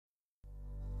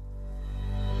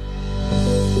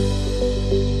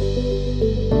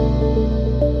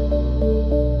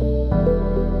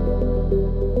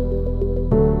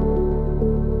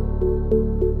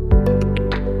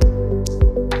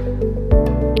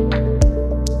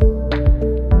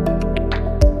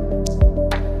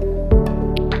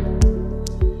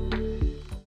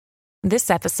This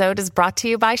episode is brought to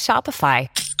you by Shopify.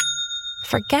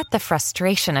 Forget the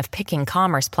frustration of picking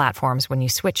commerce platforms when you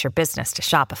switch your business to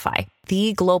Shopify,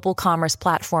 the global commerce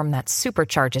platform that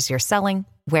supercharges your selling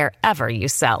wherever you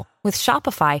sell. With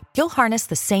Shopify, you'll harness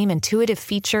the same intuitive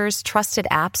features, trusted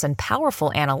apps, and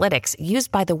powerful analytics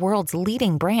used by the world's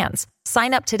leading brands.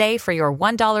 Sign up today for your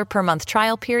 $1 per month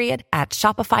trial period at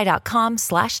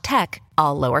shopify.com/tech,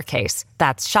 all lowercase.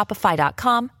 That's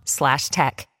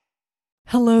shopify.com/tech.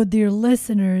 Hello, dear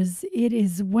listeners. It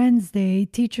is Wednesday.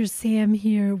 Teacher Sam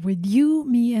here with You,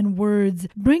 Me, and Words,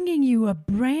 bringing you a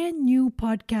brand new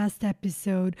podcast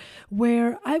episode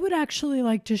where I would actually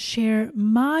like to share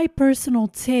my personal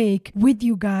take with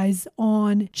you guys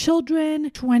on children,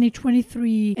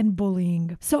 2023, and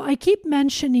bullying. So I keep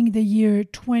mentioning the year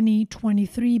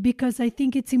 2023 because I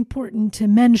think it's important to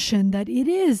mention that it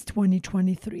is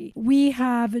 2023. We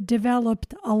have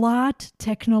developed a lot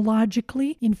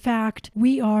technologically. In fact,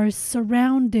 we are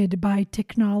surrounded by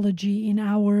technology in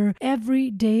our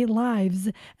everyday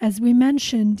lives. As we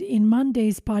mentioned in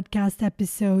Monday's podcast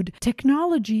episode,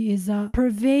 technology is a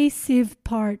pervasive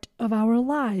part of our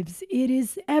lives. It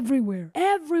is everywhere.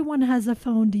 Everyone has a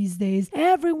phone these days.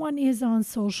 Everyone is on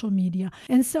social media.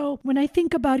 And so when I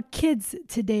think about kids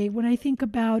today, when I think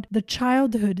about the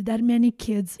childhood that many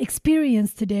kids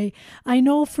experience today, I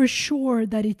know for sure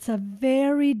that it's a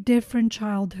very different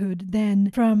childhood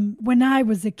than from when I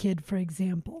was a kid, for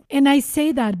example. And I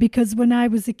say that because when I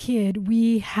was a kid,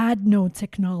 we had no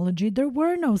technology. There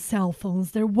were no cell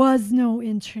phones. There was no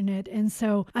internet. And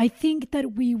so I think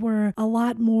that we were a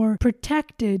lot more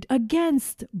protected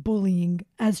against bullying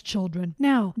as children.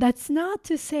 Now, that's not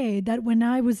to say that when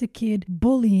I was a kid,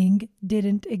 bullying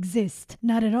didn't exist.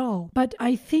 Not at all. But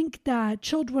I think that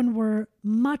children were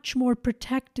much more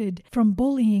protected from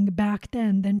bullying back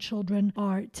then than children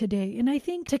are today. And I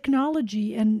think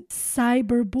technology and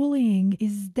cyberbullying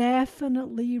is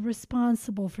definitely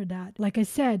responsible for that. Like I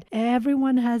said,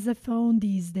 everyone has a phone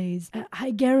these days. I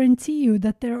guarantee you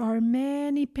that there are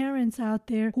many parents out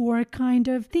there who are kind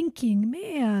of thinking,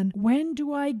 man, when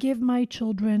do I give my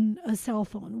children a cell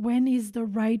phone? When is the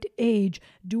right age?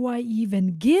 Do I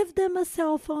even give them a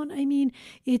cell phone? I mean,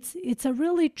 it's a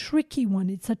really tricky one.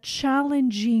 It's a challenging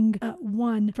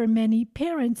one for many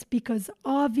parents because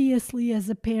obviously as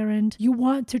a parent, you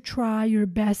want to try your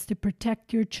best to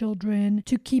protect your children,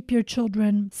 to keep your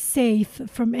children safe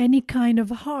from any kind of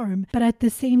harm. But at the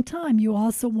same time, you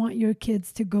also want your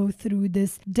kids to go through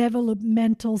this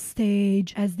developmental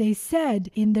stage. As they said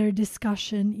in their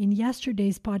discussion in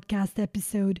yesterday's podcast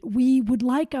episode, we would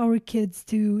like our kids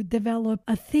to develop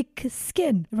a thick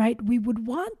skin, right? We would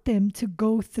want them to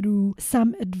go through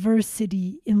some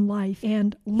adversity in life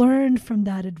and learn from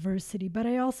that adversity. But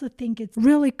I also think it's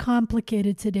really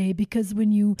complicated today because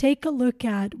when you take a look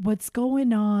at what's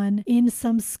going on in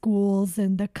some schools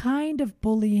and the kind of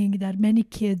bullying that many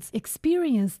kids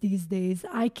experience these days,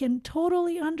 I can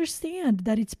totally understand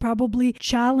that it's probably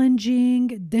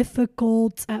challenging,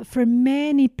 difficult for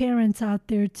many parents out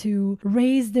there to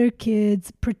raise their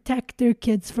kids, protect their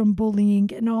kids from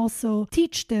bullying, and also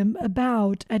teach them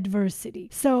about adversity.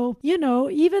 So,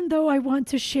 even though I want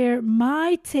to share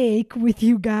my take with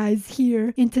you guys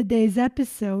here in today's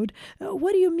episode,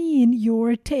 what do you mean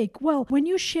your take? Well, when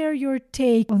you share your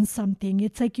take on something,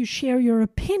 it's like you share your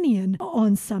opinion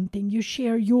on something. You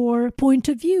share your point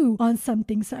of view on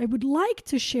something. So I would like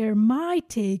to share my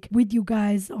take with you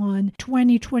guys on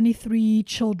 2023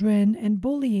 children and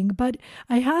bullying. But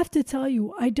I have to tell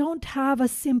you, I don't have a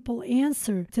simple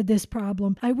answer to this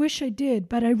problem. I wish I did,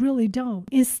 but I really don't.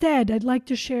 Instead, I'd like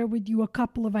to share with you a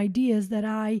couple of ideas that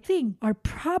I think are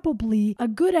probably a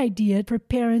good idea for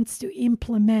parents to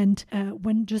implement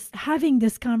when just having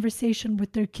this conversation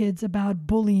with their kids about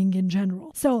bullying in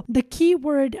general. So the key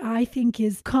word I think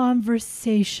is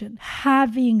conversation,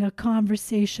 having a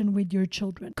conversation with your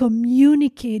children,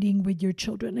 communicating with your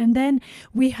children. And then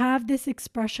we have this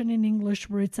expression in English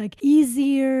where it's like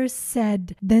easier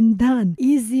said than done,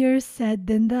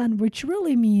 which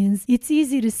really means it's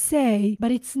easy to say,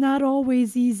 but it's not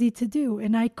always easy to do.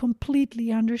 And I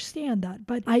completely understand that.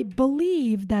 But I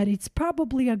believe that it's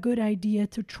probably a good idea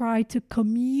to try to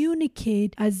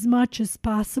communicate as much as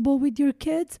possible with your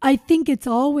kids. I think it's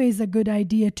always a good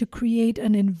idea to create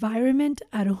an environment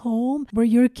at home where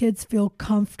your kids feel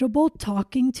comfortable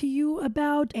talking to you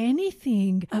about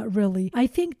anything, really. I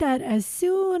think that as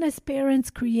soon as parents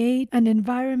create an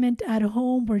environment at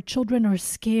home where children are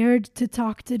scared to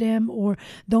talk to them or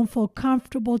don't feel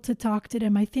comfortable to talk to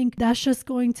them, I think that's just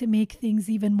going to make things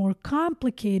even more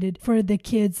complicated separated for the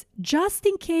kids, just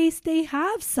in case they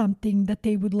have something that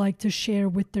they would like to share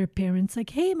with their parents.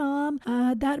 Like, hey, mom,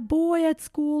 that boy at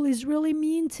school is really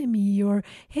mean to me. Or,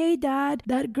 hey, dad,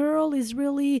 that girl is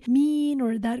really mean.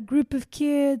 Or that group of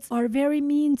kids are very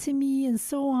mean to me, and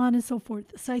so on and so forth.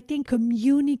 So I think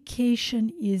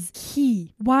communication is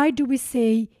key. Why do we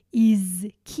say is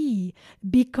key?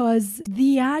 Because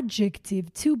the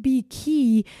adjective to be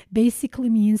key basically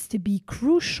means to be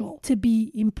crucial, to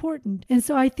be important. And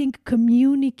so I think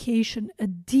communication, a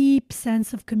deep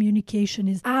sense of communication,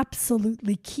 is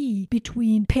absolutely key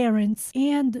between parents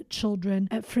and children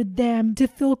for them to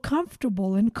feel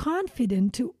comfortable and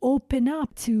confident to open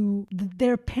up to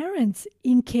their parents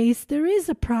in case there is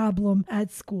a problem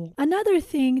at school. Another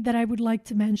thing that I would like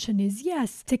to mention is,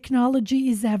 yes, technology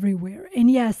is everywhere.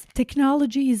 And yes,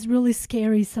 technology is really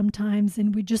scary sometimes,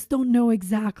 and we just don't know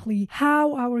exactly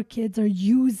how our kids are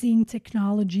using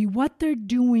technology, what they're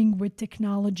doing with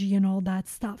technology and all that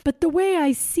stuff. But the way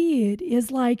I see it is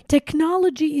like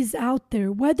technology is out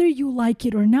there, whether you like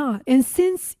it or not. And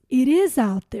since it is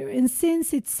out there, and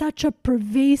since it's such a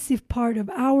pervasive part of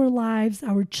our lives,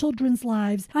 our children's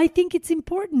lives, I think it's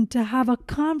important to have a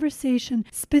conversation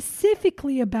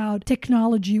specifically about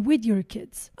technology with your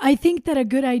kids. I think that a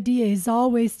good idea is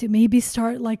always to maybe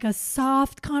start like a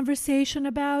soft conversation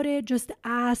about it. Just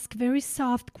ask very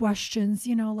soft questions,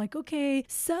 like, okay,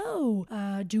 so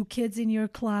do kids in your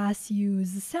class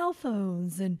use cell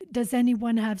phones? And does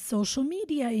anyone have social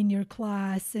media in your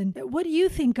class? And what do you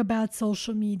think about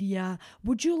social media?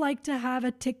 Would you like to have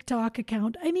a TikTok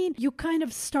account? I mean, you kind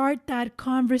of start that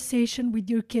conversation with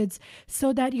your kids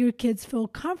so that your kids feel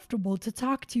comfortable to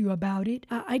talk to you about it.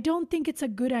 I don't think it's a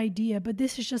good idea, but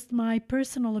this is just my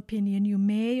personal opinion. You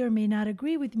may or may not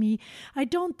agree with me. I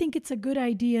don't think it's a good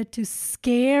idea to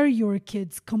scare your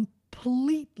kids completely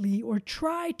or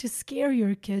try to scare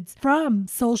your kids from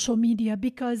social media,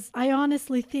 because I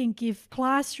honestly think if a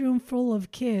classroom full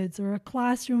of kids or a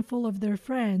classroom full of their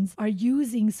friends are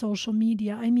using social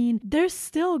media, I mean, they're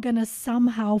still gonna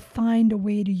somehow find a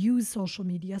way to use social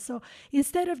media. So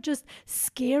instead of just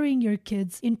scaring your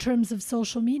kids in terms of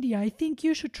social media, I think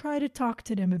you should try to talk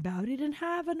to them about it and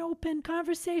have an open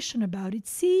conversation about it.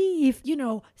 See if,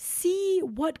 see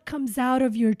what comes out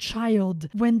of your child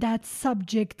when that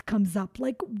subject comes up.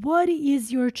 Like, what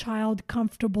is your child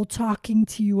comfortable talking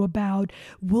to you about?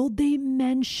 Will they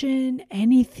mention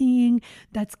anything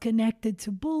that's connected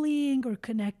to bullying or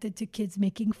connected to kids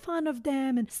making fun of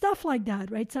them and stuff like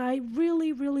that, right? So I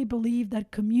really, really believe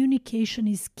that communication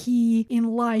is key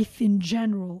in life in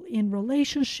general, in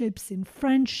relationships, in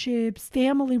friendships,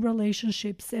 family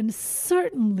relationships, and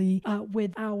certainly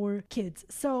with our kids.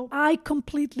 So I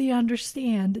completely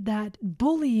understand that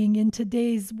bullying in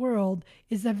today's world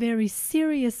is a very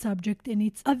serious subject, and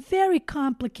it's a very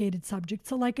complicated subject.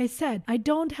 So like I said, I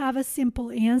don't have a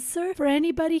simple answer for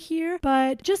anybody here,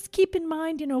 but just keep in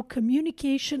mind,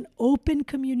 communication, open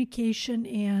communication,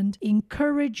 and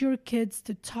encourage your kids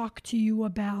to talk to you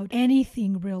about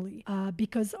anything really,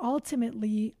 because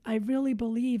ultimately I really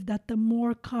believe that the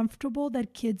more comfortable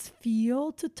that kids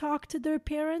feel to talk to their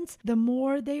parents, the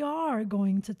more they are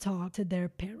going to talk to their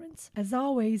parents. As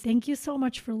always, thank you so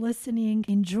much for listening.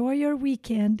 Enjoy your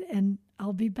weekend, and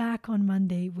I'll be back on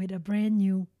Monday with a brand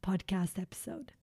new podcast episode.